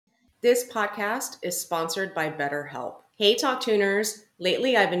This podcast is sponsored by BetterHelp. Hey, Talk Tuners.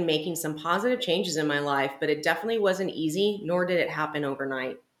 Lately, I've been making some positive changes in my life, but it definitely wasn't easy, nor did it happen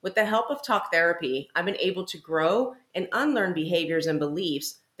overnight. With the help of talk therapy, I've been able to grow and unlearn behaviors and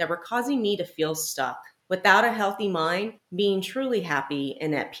beliefs that were causing me to feel stuck. Without a healthy mind, being truly happy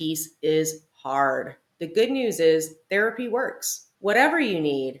and at peace is hard. The good news is therapy works. Whatever you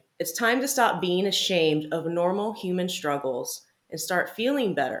need, it's time to stop being ashamed of normal human struggles and start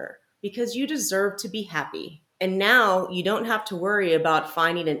feeling better because you deserve to be happy. And now you don't have to worry about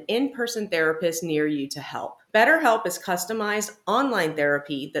finding an in-person therapist near you to help. BetterHelp is customized online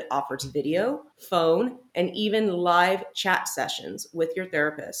therapy that offers video, phone, and even live chat sessions with your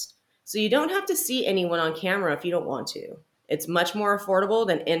therapist. So you don't have to see anyone on camera if you don't want to. It's much more affordable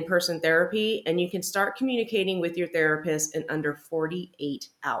than in-person therapy, and you can start communicating with your therapist in under 48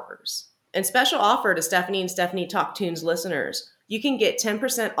 hours. And special offer to Stephanie and Stephanie Talk Tunes listeners. You can get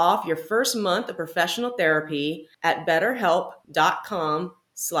 10% off your first month of professional therapy at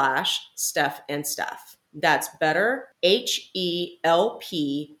betterhelp.com/StephandSteph. That's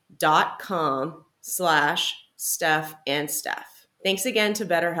betterhelp.com/StephandSteph. Thanks again to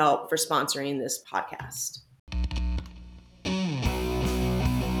BetterHelp for sponsoring this podcast.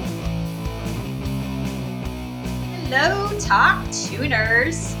 Hello, Talk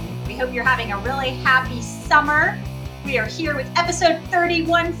Tuners. We hope you're having a really happy summer. We are here with episode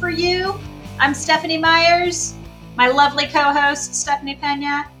 31 for you. I'm Stephanie Myers, my lovely co-host, Stephanie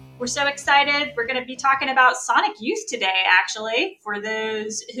Pena. We're so excited. We're going to be talking about Sonic Youth today, actually, for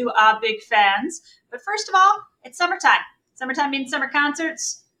those who are big fans. But first of all, it's summertime. Summertime means summer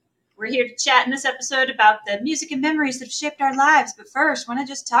concerts. We're here to chat in this episode about the music and memories that have shaped our lives. But first, I want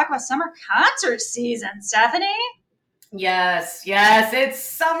to just talk about summer concert season, Stephanie. Yes, it's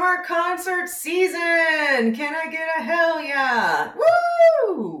summer concert season. Can I get a hell yeah?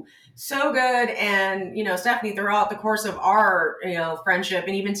 Woo! So good. And, Stephanie, throughout the course of our, friendship,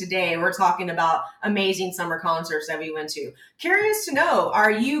 and even today, we're talking about amazing summer concerts that we went to. Curious to know,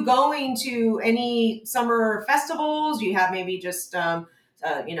 are you going to any summer festivals? Do you have maybe just,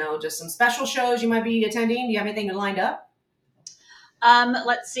 just some special shows you might be attending? Do you have anything lined up?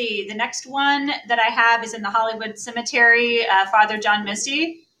 Let's see. The next one that I have is in the Hollywood Cemetery, Father John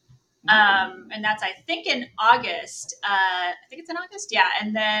Misty. And that's, I think, in August. I think it's in August. Yeah.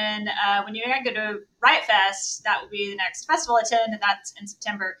 And then when you go to Riot Fest, that will be the next festival I attend, and that's in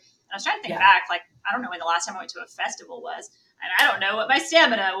September. And I was trying to think back, I don't know when the last time I went to a festival was. And I don't know what my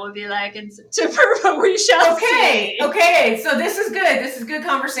stamina will be like in September, but we shall see. Okay. So this is good. This is good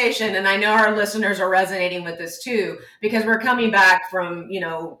conversation. And I know our listeners are resonating with this too, because we're coming back from,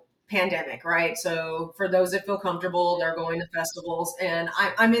 pandemic, right? So for those that feel comfortable, they're going to festivals, and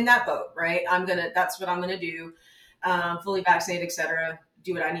I'm in that boat, right? That's what I'm going to do. Fully vaccinated, etc.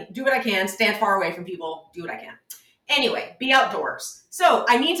 Do what I need, do what I can, stand far away from people, do what I can. Anyway, be outdoors. So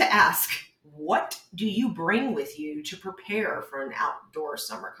I need to ask, what do you bring with you to prepare for an outdoor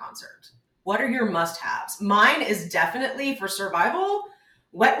summer concert? What are your must-haves? Mine is definitely for survival,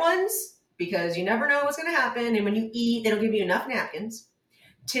 wet ones, because you never know what's going to happen. And when you eat, they don't give you enough napkins.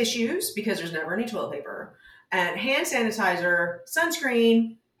 Tissues, because there's never any toilet paper. And hand sanitizer,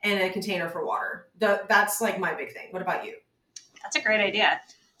 sunscreen, and a container for water. That's like my big thing. What about you? That's a great idea.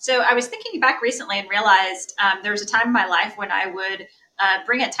 So I was thinking back recently and realized there was a time in my life when I would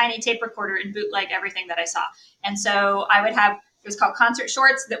bring a tiny tape recorder and bootleg everything that I saw. And so I would have, it was called concert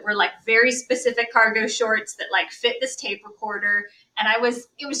shorts, that were like very specific cargo shorts that like fit this tape recorder. And it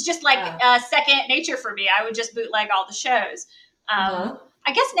was just like second nature for me. I would just bootleg all the shows.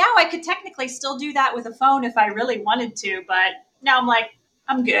 I guess now I could technically still do that with a phone if I really wanted to, but now I'm like,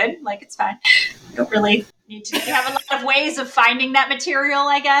 I'm good. Like, it's fine. I don't really need to. We have a lot of ways of finding that material,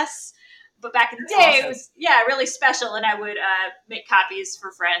 I guess. But back in the day, It was, really special. And I would make copies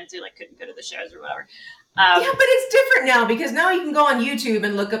for friends who couldn't go to the shows or whatever. But it's different now, because now you can go on YouTube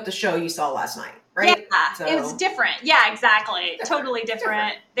and look up the show you saw last night, right? Yeah, so it's different. Yeah, exactly. Totally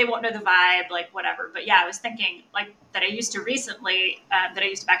different. They won't know the vibe, whatever. But yeah, I was thinking that I used to recently, that I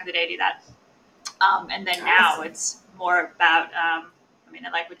used to back in the day do that. And then now it's more about, I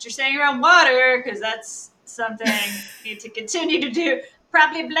like what you're saying around water, because that's something you need to continue to do.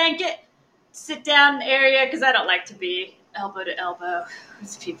 Probably a blanket, sit down area, because I don't like to be elbow to elbow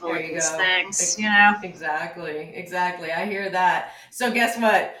with people with these things, Exactly. I hear that. So guess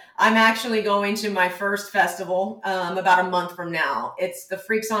what? I'm actually going to my first festival about a month from now. It's the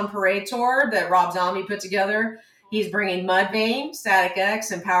Freaks on Parade tour that Rob Zombie put together. He's bringing Mudvayne, Static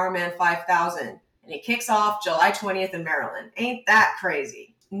X, and Power Man 5000. And it kicks off July 20th in Maryland. Ain't that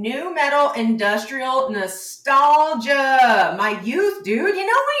crazy? New metal industrial nostalgia. My youth, dude. You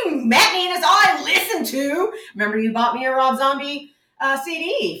know when you met me and it's all I listened to. Remember you bought me a Rob Zombie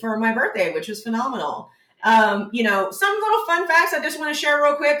CD for my birthday, which was phenomenal. Some little fun facts I just want to share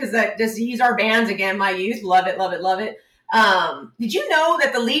real quick because these are bands again. My youth, love it, love it, love it. Did you know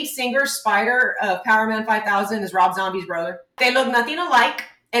that the lead singer Spider of Powerman 5000 is Rob Zombie's brother? They look nothing alike,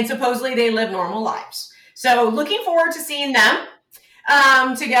 and supposedly they live normal lives. So looking forward to seeing them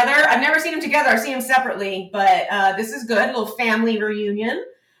together. I've never seen them together. I've seen them separately, but this is good. A little family reunion.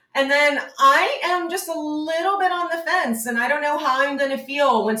 And then I am just a little bit on the fence, and I don't know how I'm going to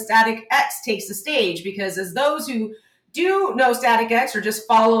feel when Static X takes the stage, because as those who do know Static X or just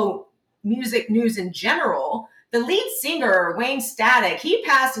follow music news in general, the lead singer, Wayne Static, he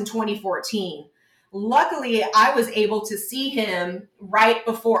passed in 2014. Luckily, I was able to see him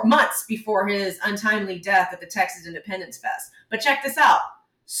months before his untimely death at the Texas Independence Fest. But check this out.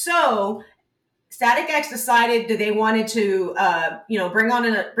 So Static X decided that they wanted to, bring on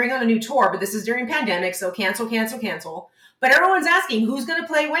a new tour, but this is during pandemic, so cancel. But everyone's asking, who's going to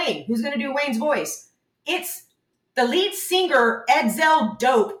play Wayne? Who's going to do Wayne's voice? It's the lead singer, Edsel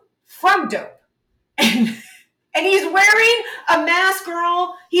Dope from Dope. And he's wearing a mask,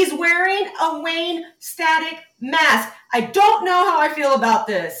 girl. He's wearing a Wayne Static mask. I don't know how I feel about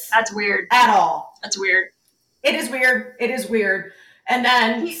this. That's weird. At all. That's weird. It is weird. And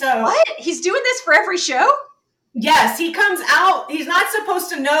then, What? He's doing this for every show? Yes, he comes out. He's not supposed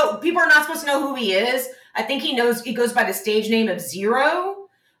to know. People are not supposed to know who he is. I think he goes by the stage name of Zero.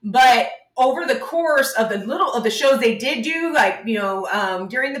 But over the course of the shows they did do,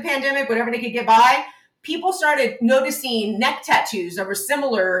 during the pandemic, whatever they could get by, people started noticing neck tattoos that were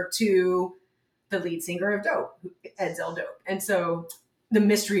similar to the lead singer of Dope, Edsel Dope. And so the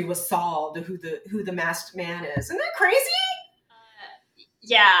mystery was solved of who the masked man is. Isn't that crazy?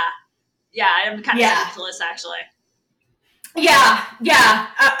 Yeah, I'm kind of speechless, actually. Yeah,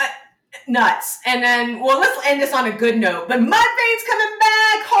 nuts. And then, let's end this on a good note. But Mudvayne's coming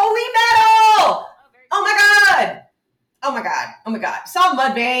back. Holy metal! Oh my god! Saw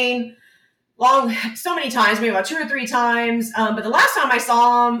Mudvayne so many times, maybe about 2 or 3 times. But the last time I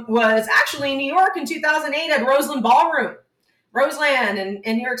saw him was actually in New York in 2008 at Roseland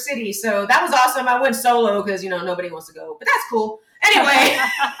in New York City. So that was awesome. I went solo because, nobody wants to go, but that's cool. Anyway.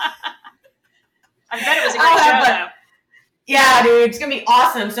 I bet it was a great show, though. Yeah, dude, it's going to be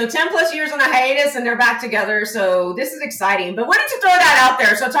awesome. So 10 plus years on a hiatus and they're back together. So this is exciting. But wanted to throw that out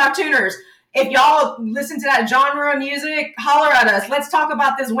there. So Talk Tuners, if y'all listen to that genre of music, holler at us. Let's talk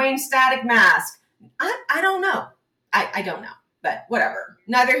about this Wayne Static mask. I don't know. I don't know. But whatever.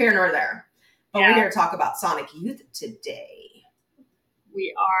 Neither here nor there. But we're here to talk about Sonic Youth today.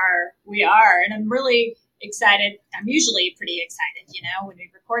 We are. And I'm really excited. I'm usually pretty excited, when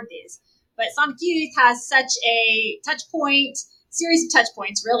we record these. But Sonic Youth has such a series of touch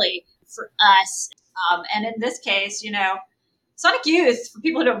points, really, for us. And in this case, Sonic Youth, for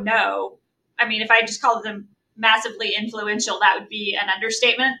people who don't know, I mean, if I just called them massively influential, that would be an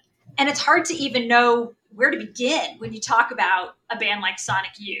understatement. And it's hard to even know where to begin when you talk about a band like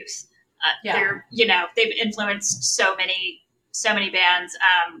Sonic Youth. They've influenced so many bands.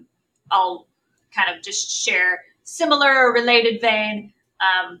 I'll kind of just share similar or related vein.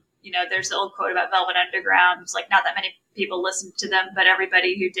 There's the old quote about Velvet Underground. It's like not that many people listened to them, but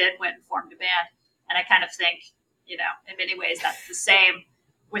everybody who did went and formed a band. And I kind of think, in many ways that's the same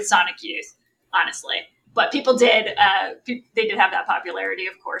with Sonic Youth, honestly. But people did, they did have that popularity,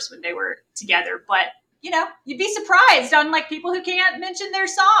 of course, when they were together. But, you'd be surprised on people who can't mention their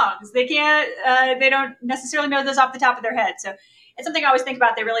songs. They don't necessarily know those off the top of their head. So it's something I always think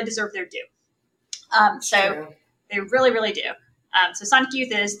about. They really deserve their due. So they really, really do. So Sonic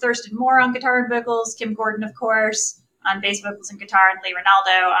Youth is Thurston Moore on guitar and vocals, Kim Gordon, of course, on bass vocals and guitar, and Lee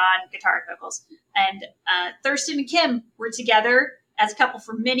Ronaldo on guitar and vocals. And Thurston and Kim were together as a couple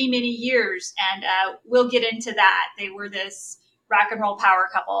for many, many years, and we'll get into that. They were this rock and roll power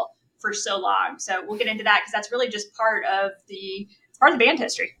couple for so long. So we'll get into that because that's really just part of the band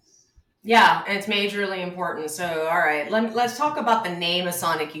history. Yeah, and it's majorly important. So, all right, let's talk about the name of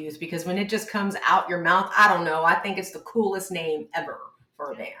Sonic Youth, because when it just comes out your mouth, I don't know, I think it's the coolest name ever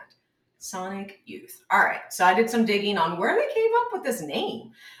for a band. Sonic Youth. All right, so I did some digging on where they came up with this name.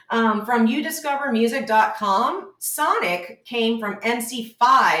 From youdiscovermusic.com, Sonic came from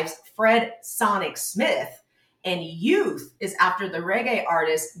MC5's Fred Sonic Smith, and Youth is after the reggae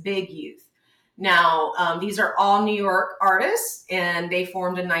artist Big Youth. Now, these are all New York artists, and they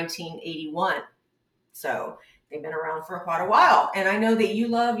formed in 1981. So they've been around for quite a while. And I know that you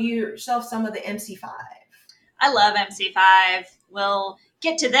love yourself some of the MC5. I love MC5. We'll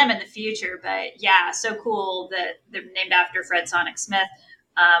get to them in the future. But yeah, so cool that they're named after Fred Sonic Smith.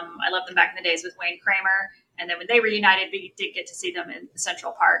 I loved them back in the days with Wayne Kramer. And then when they reunited, we did get to see them in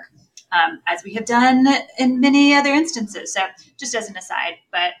Central Park, as we have done in many other instances. So just as an aside,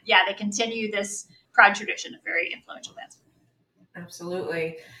 but yeah, they continue this proud tradition of very influential bands.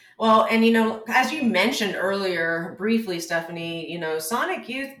 Absolutely. Well, and you know, as you mentioned earlier briefly, Stephanie, you know, Sonic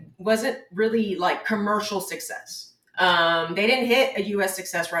Youth wasn't really like commercial success. They didn't hit a US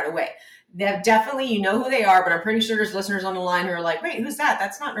success right away. They definitely, you know who they are, but I'm pretty sure there's listeners on the line who are like, wait, who's that?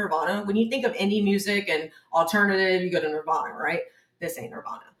 That's not Nirvana. When you think of indie music and alternative, you go to Nirvana, right? This ain't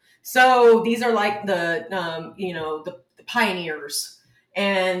Nirvana. So these are like the, you know, the pioneers.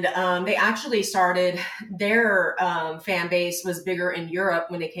 And they actually started, their fan base was bigger in Europe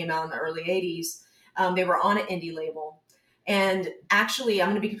when they came out in the early 80s. They were on an indie label. And actually, I'm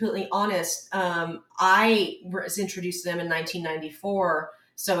going to be completely honest, I was introduced to them in 1994.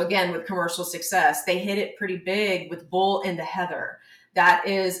 So again, with commercial success, they hit it pretty big with Bull in the Heather. That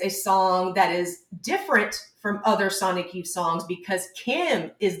is a song that is different from other Sonic Youth songs because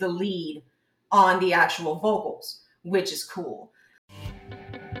Kim is the lead on the actual vocals, which is cool.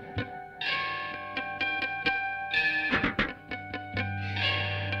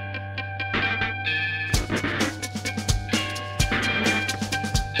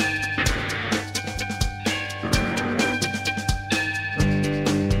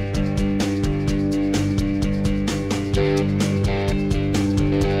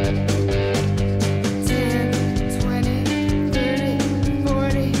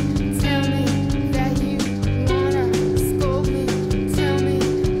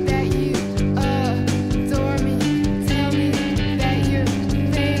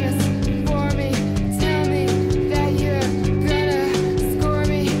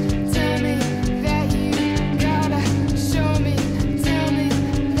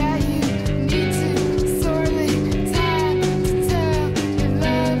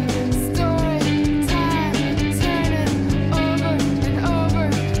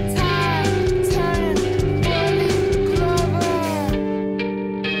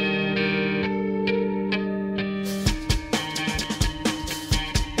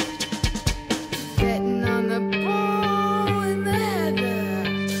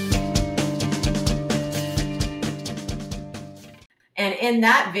 And in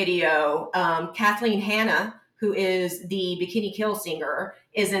that video, Kathleen Hanna, who is the Bikini Kill singer,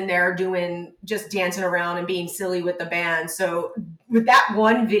 is in there doing just dancing around and being silly with the band. So with that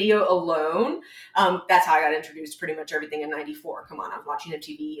one video alone, that's how I got introduced to pretty much everything in 94. Come on, I was watching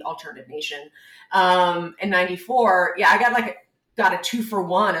MTV, Alternative Nation. In 94, yeah, I got a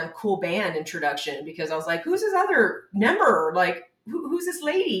 2-for-1 on cool band introduction because I was like, who's this other member? Like, who's this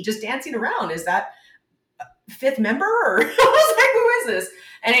lady just dancing around? Is that fifth member? Or I was like, who is this?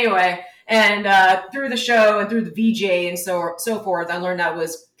 And anyway, and through the show and through the VJ and so forth, I learned that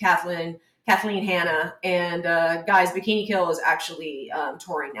was Kathleen Hanna. And guys, Bikini Kill is actually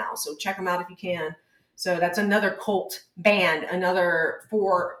touring now, so check them out if you can. So that's another cult band, another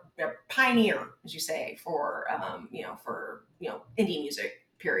pioneer, as you say, for indie music.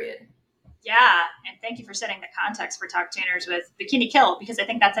 Period. Yeah, and thank you for setting the context for Talk Tuners with Bikini Kill, because I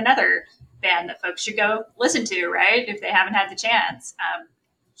think that's another band that folks should go listen to, right? If they haven't had the chance.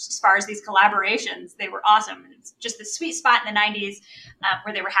 As far as these collaborations, they were awesome. It's just the sweet spot in the 90s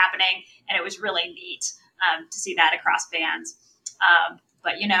where they were happening, and it was really neat to see that across bands.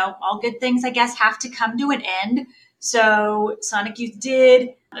 But, you know, all good things, I guess, have to come to an end. So Sonic Youth did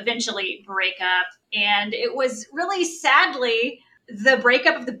eventually break up, and it was really sadly the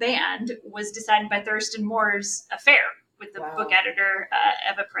breakup of the band was decided by Thurston Moore's affair with the book editor,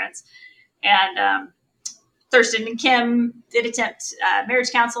 Eva Prince. And Thurston and Kim did attempt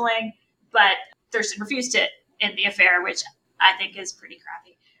marriage counseling, but Thurston refused to end the affair, which I think is pretty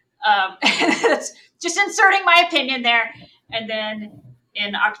crappy. That's just inserting my opinion there. And then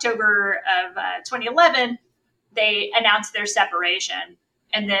in October of 2011, they announced their separation.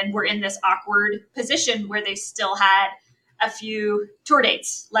 And then we're in this awkward position where they still had a few tour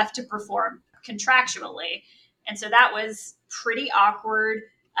dates left to perform contractually. And so that was pretty awkward.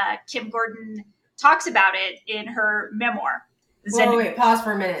 Kim Gordon talks about it in her memoir. Wait, pause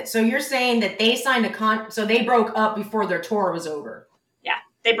for a minute. So you're saying that they signed so they broke up before their tour was over? Yeah,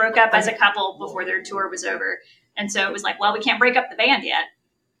 they broke up as a couple before their tour was over. And so it was like, well, we can't break up the band yet.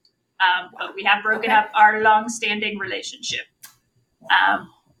 But we have broken up our long-standing relationship,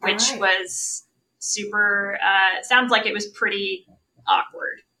 which was super, sounds like it was pretty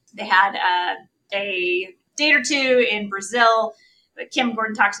awkward. They had a date or two in Brazil, but Kim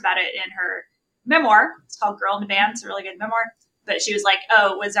Gordon talks about it in her memoir. It's called Girl in the Band. It's a really good memoir. but she was like,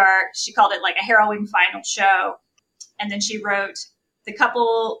 she called it like a harrowing final show. And then she wrote, the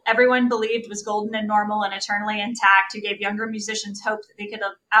couple everyone believed was golden and normal and eternally intact, who gave younger musicians hope that they could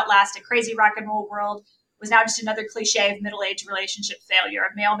outlast a crazy rock and roll world, was now just another cliche of middle-aged relationship failure,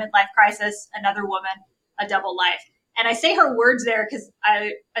 a male midlife crisis, another woman, a double life. And I say her words there because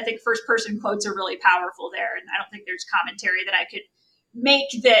I think first person quotes are really powerful there. And I don't think there's commentary that I could make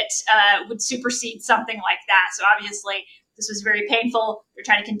that would supersede something like that. So obviously this was very painful. They're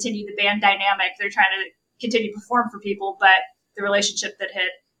trying to continue the band dynamic. They're trying to continue to perform for people, but the relationship that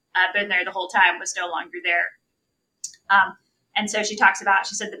had been there the whole time was no longer there. And so she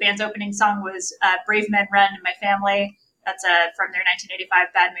said the band's opening song was Brave Men Run in My Family. That's from their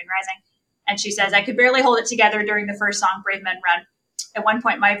 1985 Bad Moon Rising. And she says, I could barely hold it together during the first song, Brave Men Run. At one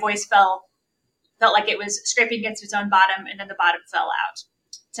point, my voice felt like it was scraping against its own bottom, and then the bottom fell out.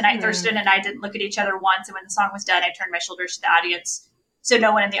 Tonight, Thurston and I didn't look at each other once, and when the song was done, I turned my shoulders to the audience so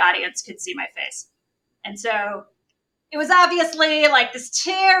no one in the audience could see my face. And so it was obviously like this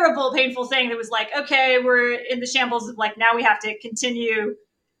terrible, painful thing that was like, okay, we're in the shambles of like, now we have to continue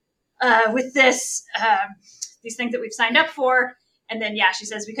with this, these things that we've signed up for. And then, she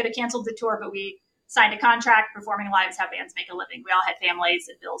says we could have canceled the tour, but we signed a contract. Performing live is how bands make a living. We all had families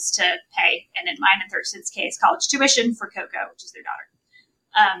and bills to pay. And in mine and Thurston's case, college tuition for Coco, which is their daughter.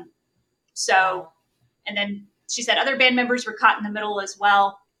 And then she said other band members were caught in the middle as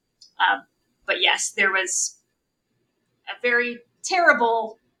well. But yes, there was a very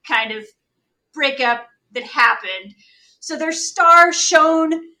terrible kind of breakup that happened. So their star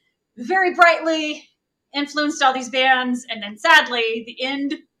shone very brightly, influenced all these bands, and then sadly, the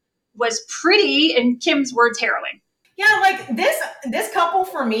end was pretty, in Kim's words, harrowing. Yeah, like this couple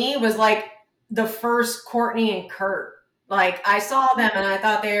for me was like the first Courtney and Kurt. Like I saw them and I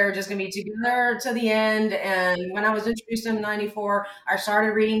thought they were just gonna be together to the end. And when I was introduced to them in '94, I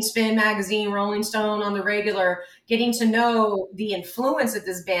started reading Spin magazine, Rolling Stone on the regular, getting to know the influence that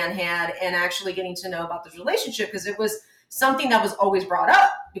this band had, and actually getting to know about this relationship, because it was something that was always brought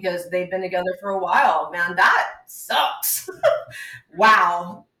up because they've been together for a while. Man, that sucks.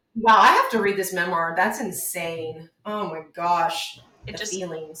 Wow, I have to read this memoir. That's insane. Oh my gosh,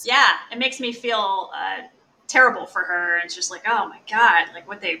 feelings. Yeah, it makes me feel terrible for her. It's just like, oh my God, like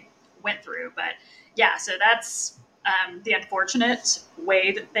what they went through. But yeah, so that's the unfortunate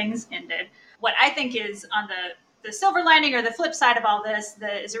way that things ended. What I think is on the silver lining, or the flip side of all this,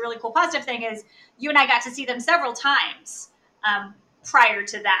 that is a really cool positive thing, is you and I got to see them several times prior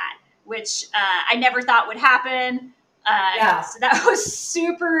to that, which I never thought would happen. So that was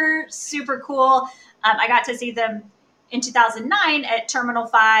super, super cool. I got to see them in 2009 at Terminal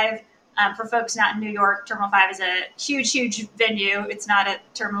 5. For folks not in New York, Terminal 5 is a huge, huge venue. It's not a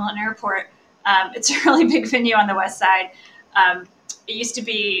terminal and airport. It's a really big venue on the west side. It used to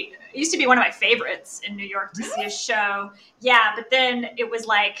be one of my favorites in New York to see a show. Yeah, but then it was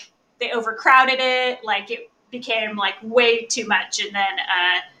like they overcrowded it. Like it became like way too much, and then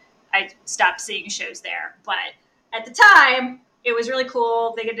I stopped seeing shows there. But at the time, it was really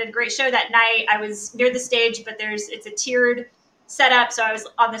cool. They did a great show that night. I was near the stage, but it's a tiered setup, so I was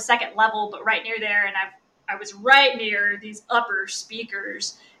on the second level, but right near there, and I was right near these upper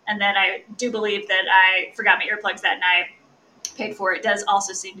speakers. And then I do believe that I forgot my earplugs that night. Paid for it. It does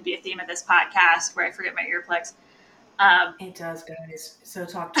also seem to be a theme of this podcast where I forget my earplugs. It does, guys. So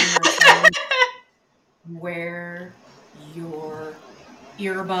talk to me. Wear your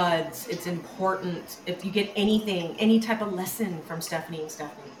earbuds. It's important. If you get anything, any type of lesson from Stephanie,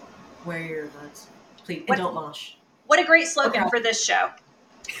 wear your earbuds, please, and don't mosh. What a great slogan for this show.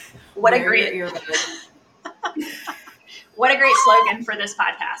 What a great slogan for this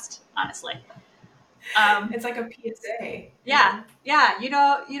podcast, honestly. It's like a PSA. Yeah. You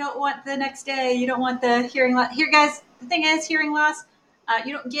don't want the next day. You don't want the hearing loss. Here, guys, the thing is, hearing loss,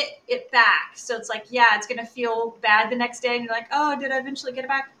 you don't get it back. So it's like, it's going to feel bad the next day. And you're like, oh, did I eventually get it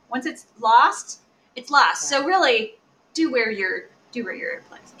back? Once it's lost, it's lost. Yeah. So really, do wear your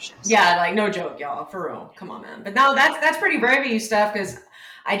earplugs. Yeah, like no joke, y'all, for real. Come on, man. But no, that's pretty brave of you, Steph, because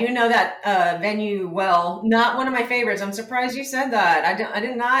I do know that venue well. Not one of my favorites. I'm surprised you said that. I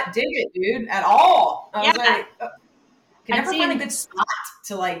did not dig it, dude, at all. I was like, can never find a good spot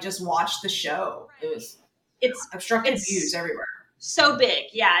to like just watch the show. It's obstructed views everywhere. So big,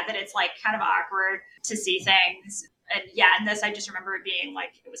 that it's like kind of awkward to see things. And this, I just remember it being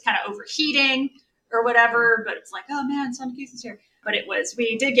like it was kind of overheating or whatever. But it's like, oh man, Sonic Youth is here. But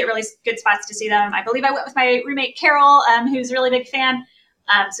we did get really good spots to see them. I believe I went with my roommate, Carol, who's a really big fan.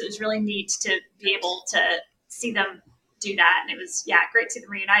 So it was really neat to be able to see them do that. And it was, great to see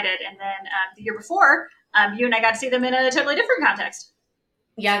them reunited. And then the year before, You and I got to see them in a totally different context.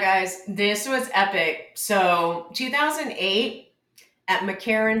 Yeah, guys, this was epic. So 2008 at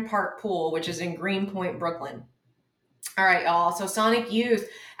McCarran Park Pool, which is in Greenpoint, Brooklyn. All right, y'all. So Sonic Youth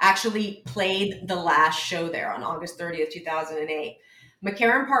actually played the last show there on August 30th, 2008.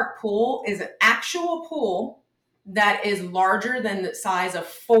 McCarran Park Pool is an actual pool that is larger than the size of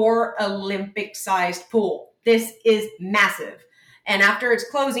 4 Olympic-sized pool. This is massive. And after its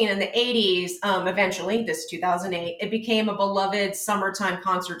closing in the 80s, eventually, this is 2008, it became a beloved summertime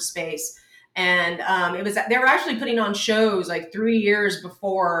concert space. And it was they were actually putting on shows like 3 years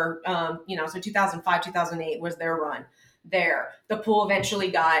before, so 2005, 2008 was their run there. The pool eventually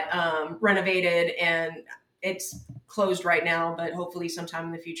got renovated and it's closed right now, but hopefully sometime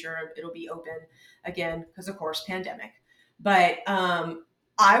in the future it'll be open again because, of course, pandemic. But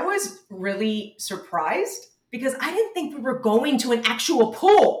I was really surprised because I didn't think we were going to an actual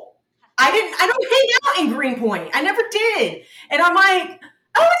pool. I don't hang out in Greenpoint. I never did. And I'm like,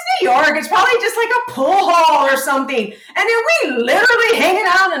 oh, it's New York. It's probably just like a pool hall or something. And then we literally hanging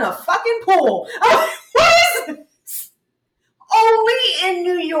out in a fucking pool. I'm like, what is this? Only in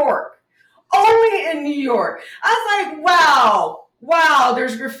New York. Only in New York. I was like, wow,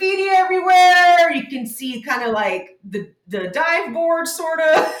 there's graffiti everywhere. You can see kind of like the dive board sort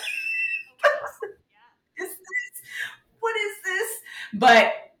of. What is this?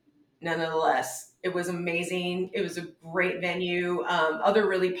 But nonetheless, it was amazing. It was a great venue. Other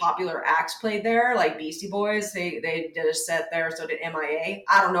really popular acts played there, like Beastie Boys. They did a set there, so did MIA.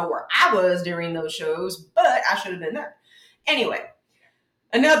 I don't know where I was during those shows, but I should have been there. Anyway,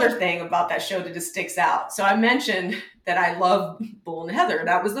 another thing about that show that just sticks out. So I mentioned that I love Bull and Heather.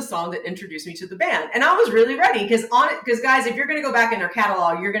 That was the song that introduced me to the band. And I was really ready because guys, if you're going to go back in their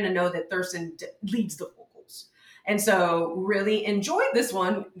catalog, you're going to know that Thurston leads the vocals. And so really enjoyed this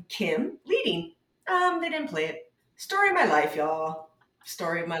one, Kim leading. They didn't play it. Story of my life, y'all.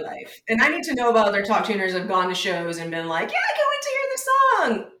 Story of my life. And I need to know about other Talk Tuners that have gone to shows and been like, yeah, I can't wait to hear this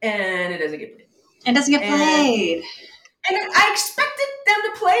song. And it doesn't get played. It doesn't get played. And I expected them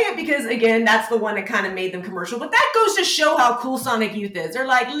to play it because, again, that's the one that kind of made them commercial. But that goes to show how cool Sonic Youth is. They're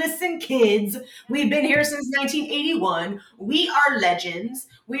like, listen, kids, we've been here since 1981. We are legends.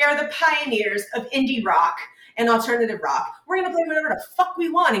 We are the pioneers of indie rock and alternative rock. We're going to play whatever the fuck we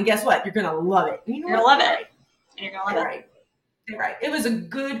want. And guess what? You're going to love it. You're going to love it. You're going to love it. You're right. It was a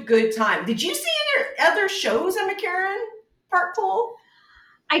good time. Did you see any other shows at McCarran Park Pool?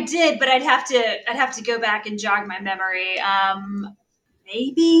 I did, but I'd have to go back and jog my memory.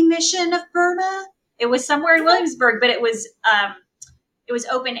 Maybe Mission of Burma. It was somewhere in Williamsburg, but it was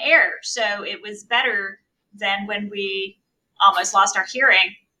open air, so it was better than when we almost lost our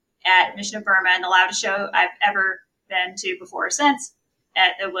hearing at Mission of Burma, and the loudest show I've ever been to before or since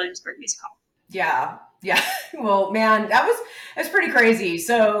at the Williamsburg Music Hall. Yeah. Well, man, that's pretty crazy.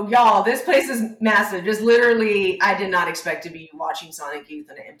 So, y'all, this place is massive. Just literally, I did not expect to be watching Sonic Youth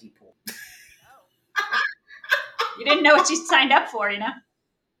in an empty pool. You didn't know what you signed up for,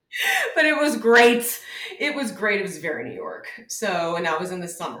 But it was great. It was very New York. So, and that was in the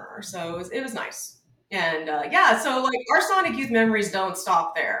summer. So it was nice. And so like our Sonic Youth memories don't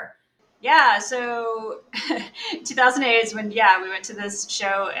stop there. Yeah, so 2008 is when, we went to this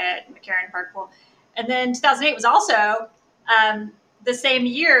show at McCarran Park Pool. And then 2008 was also the same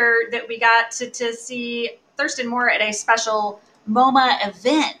year that we got to see Thurston Moore at a special MoMA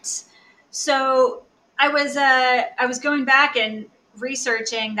event. So I was going back and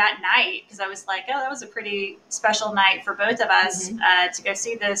researching that night because I was like, oh, that was a pretty special night for both of us to go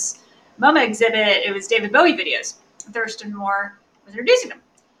see this MoMA exhibit. It was David Bowie videos. Thurston Moore was introducing them.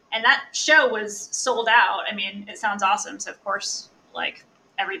 And that show was sold out. I mean, it sounds awesome. So, of course, like,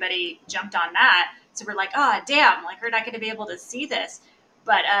 everybody jumped on that. So we're like, oh, damn, like, we're not going to be able to see this.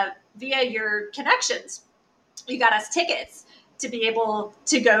 But via your connections, you got us tickets to be able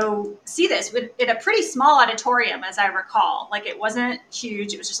to go see this in a pretty small auditorium, as I recall. Like, it wasn't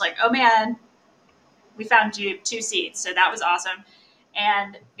huge. It was just like, oh, man, we found you 2 seats. So that was awesome.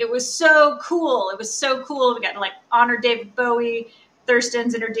 And it was so cool. We got to, like, honor David Bowie.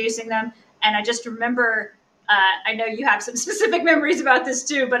 Thurston's introducing them. And I just remember, I know you have some specific memories about this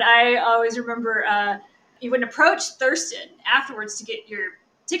too, but I always remember you would approach Thurston afterwards to get your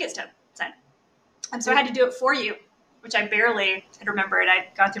tickets to sign. And so I had to do it for you, which I barely could remember it.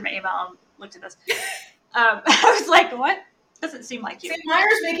 I'd gone through my email and looked at this. I was like, what? Doesn't seem like you. St.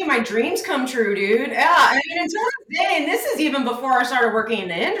 Meyer's making my dreams come true, dude. Yeah, I mean, until this day, and this is even before I started working in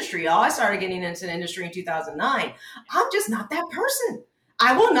the industry, y'all. I started getting into the industry in 2009. I'm just not that person.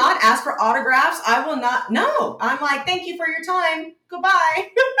 I will not ask for autographs. I will not. No, I'm like, thank you for your time. Goodbye.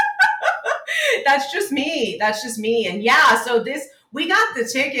 That's just me. That's just me. And yeah, so we got the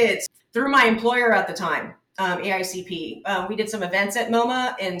tickets through my employer at the time, AICP. We did some events at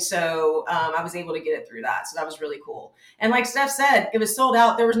MoMA, and so I was able to get it through that. So that was really cool. And like Steph said, it was sold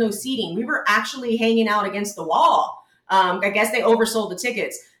out. There was no seating. We were actually hanging out against the wall. I guess they oversold the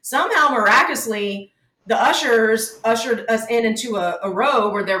tickets. Somehow, miraculously, the ushers ushered us into a row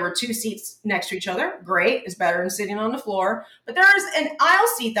where there were two seats next to each other. Great. It's better than sitting on the floor. But there's an aisle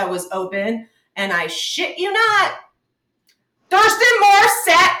seat that was open. And I shit you not, Thurston Moore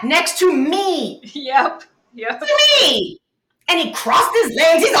sat next to me. Yep. To me. And he crossed his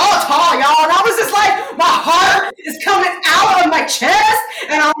legs. He's all tall, y'all. And I was just like, my heart is coming out of my chest.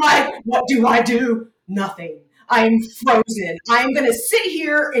 And I'm like, what do I do? Nothing. I'm frozen. I'm going to sit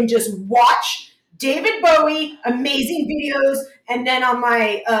here and just watch David Bowie, amazing videos. And then on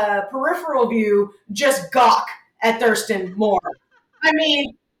my peripheral view, just gawk at Thurston Moore. I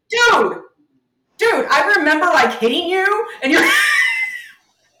mean, dude, I remember like hitting you and you're like,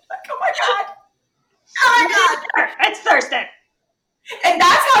 oh my God. Oh my God. It's Thurston. And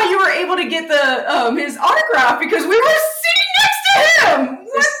that's how you were able to get the his autograph, because we were sitting next to him.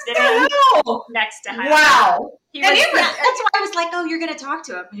 What the hell? Next to him. Wow. That's why I was like, oh, you're going to talk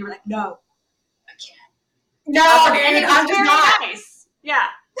to him. And you were like, no, I can't. No, dude, I'm just not. Nice. Yeah.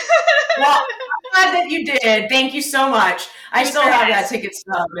 Well, I'm glad that you did. Thank you so much. I still have that ticket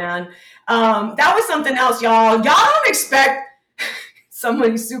stub, man. That was something else, y'all. Y'all don't expect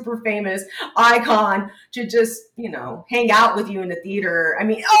somebody super famous icon to just, hang out with you in the theater. I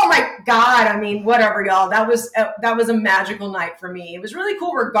mean, oh my God. I mean, whatever, y'all. That was a magical night for me. It was really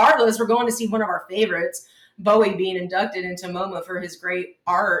cool. Regardless, we're going to see one of our favorites, Bowie, being inducted into MoMA for his great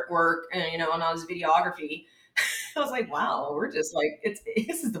artwork and, on all his videography. I was like, wow, we're just like,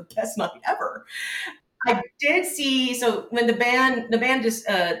 this is the best night ever. I did see, so when the band just,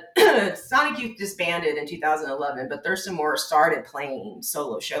 Sonic Youth disbanded in 2011, but Thurston Moore started playing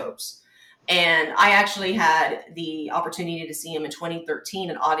solo shows. And I actually had the opportunity to see him in 2013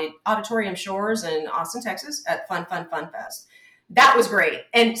 at Auditorium Shores in Austin, Texas at Fun Fest. That was great.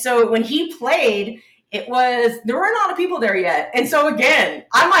 And so when he played, there weren't a lot of people there yet. And so again,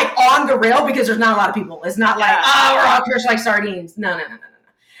 I'm like on the rail because there's not a lot of people. It's not like, we're all crushed like sardines. No.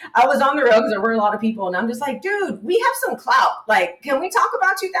 I was on the road because there were a lot of people, and I'm just like, dude, we have some clout. Like, can we talk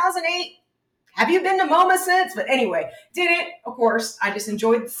about 2008? Have you been to MoMA since? But anyway, did it, of course. I just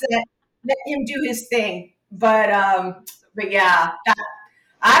enjoyed the set, let him do his thing. But yeah,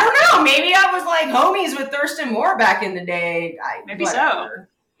 I don't know. Maybe I was like homies with Thurston Moore back in the day. Maybe whatever. So.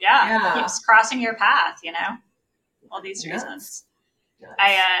 Yeah. Keeps crossing your path, all these reasons. Yes.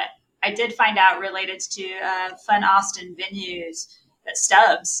 I did find out related to Fun Austin venues that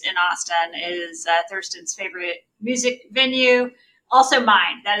Stubbs in Austin is Thurston's favorite music venue. Also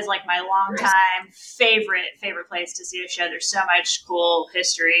mine. That is like my longtime favorite place to see a show. There's so much cool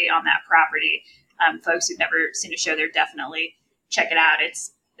history on that property. Folks who've never seen a show there, definitely check it out.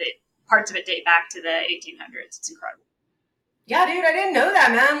 Parts of it date back to the 1800s. It's incredible. Yeah, dude, I didn't know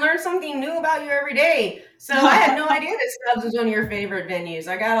that, man. Learn something new about you every day. So I had no idea that Stubbs was one of your favorite venues.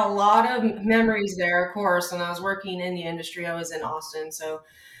 I got a lot of memories there, of course. When I was working in the industry, I was in Austin. So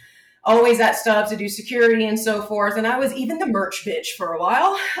always at Stubbs to do security and so forth. And I was even the merch bitch for a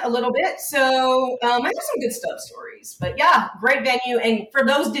while, a little bit. So I have some good Stubbs stories. But yeah, great venue. And for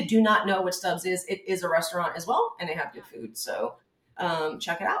those that do not know what Stubbs is, it is a restaurant as well. And they have good food. So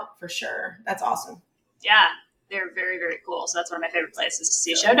check it out for sure. That's awesome. Yeah. They're very, very cool. So that's one of my favorite places to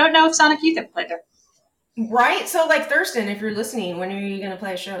see a show. I don't know if Sonic Youth ever played there. Right? So like Thurston, if you're listening, when are you going to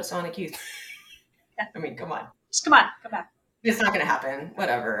play a show at Sonic Youth? Yeah. I mean, come on. Just come back. It's not going to happen.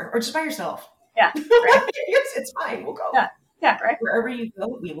 Whatever. Or just by yourself. Yeah. Right? It's fine. We'll go. Yeah, right. Wherever you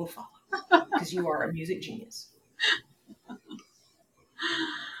go, we will follow. Because you are a music genius. It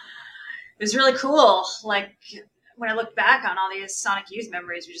was really cool. Like, when I look back on all these Sonic Youth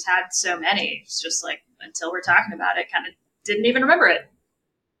memories, we just had so many. It's just like, until we're talking about it, kind of didn't even remember it.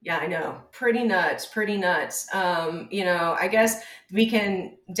 Yeah, I know. Pretty nuts. I guess we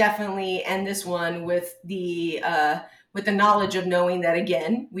can definitely end this one with the knowledge of knowing that,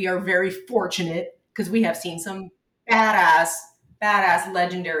 again, we are very fortunate because we have seen some badass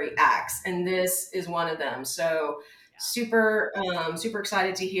legendary acts, and this is one of them. So super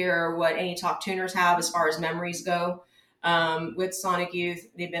excited to hear what any Talk Tuners have as far as memories go. With Sonic Youth,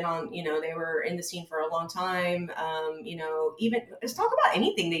 they've been on, they were in the scene for a long time. Even let's talk about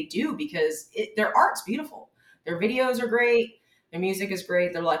anything they do because their art's beautiful. Their videos are great. Their music is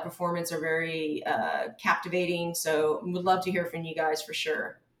great. Their live performance are very captivating. So would love to hear from you guys for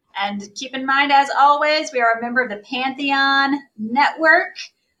sure. And keep in mind, as always, we are a member of the Pantheon Network.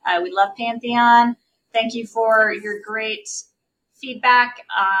 We love Pantheon. Thank you for your great feedback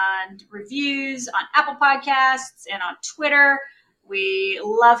on reviews on Apple Podcasts and on Twitter. We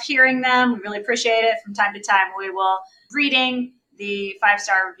love hearing them. We really appreciate it. From time to time, we will reading the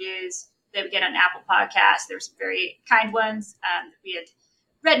 5-star reviews that we get on Apple Podcasts. There's some very kind ones that we had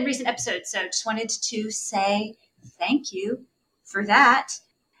read in recent episodes. So just wanted to say thank you for that.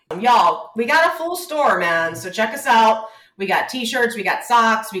 Y'all, we got a full store, man. So check us out. We got t-shirts, we got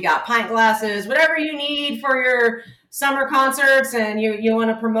socks, we got pint glasses, whatever you need for your summer concerts and you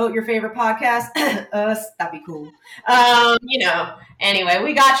want to promote your favorite podcast, us, that'd be cool. Anyway,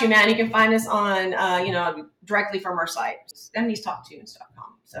 we got you, man. You can find us on, directly from our site,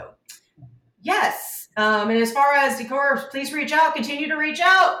 Stephanie'sTalkTunes.com. So yes. And as far as decor, please reach out, continue to reach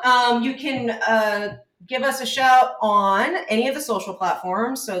out. You can, give us a shout on any of the social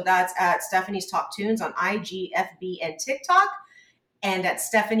platforms. So that's at Stephanie's Talk Tunes on IG, FB, and TikTok, and at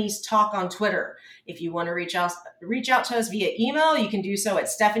Stephanie's Talk on Twitter. If you want to reach out to us via email, you can do so at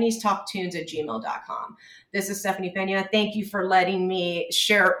stephaniestalktunes@gmail.com. This is Stephanie Pena. Thank you for letting me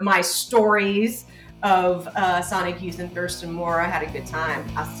share my stories of Sonic Youth and Thurston Moore. I had a good time.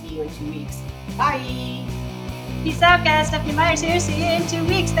 I'll see you in 2 weeks. Bye. Peace out, guys. Stephanie Myers here. See you in 2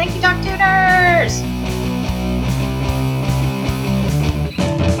 weeks. Thank you, Talk Tuners.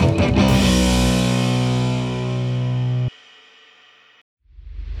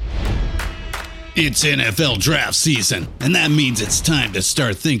 It's NFL draft season, and that means it's time to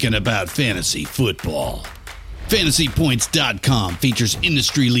start thinking about fantasy football. FantasyPoints.com features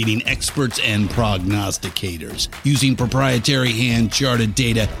industry-leading experts and prognosticators using proprietary hand-charted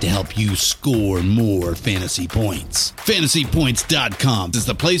data to help you score more fantasy points. FantasyPoints.com is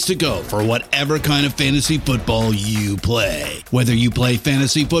the place to go for whatever kind of fantasy football you play. Whether you play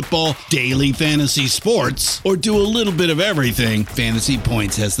fantasy football, daily fantasy sports, or do a little bit of everything, Fantasy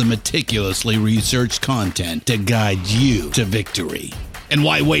Points has the meticulously researched content to guide you to victory. And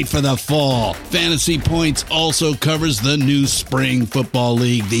why wait for the fall? Fantasy Points also covers the new spring football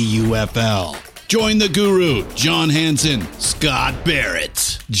league, the UFL. Join the guru, John Hansen, Scott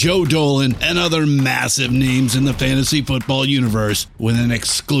Barrett, Joe Dolan, and other massive names in the fantasy football universe with an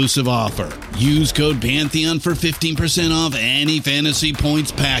exclusive offer. Use code Pantheon for 15% off any Fantasy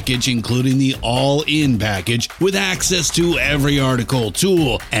Points package, including the all-in package, with access to every article,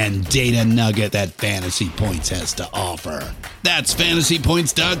 tool, and data nugget that Fantasy Points has to offer. That's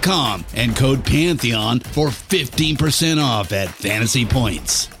FantasyPoints.com and code Pantheon for 15% off at Fantasy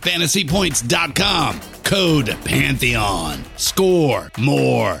Points. FantasyPoints.com, code Pantheon. Score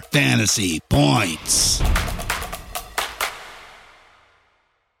more fantasy points.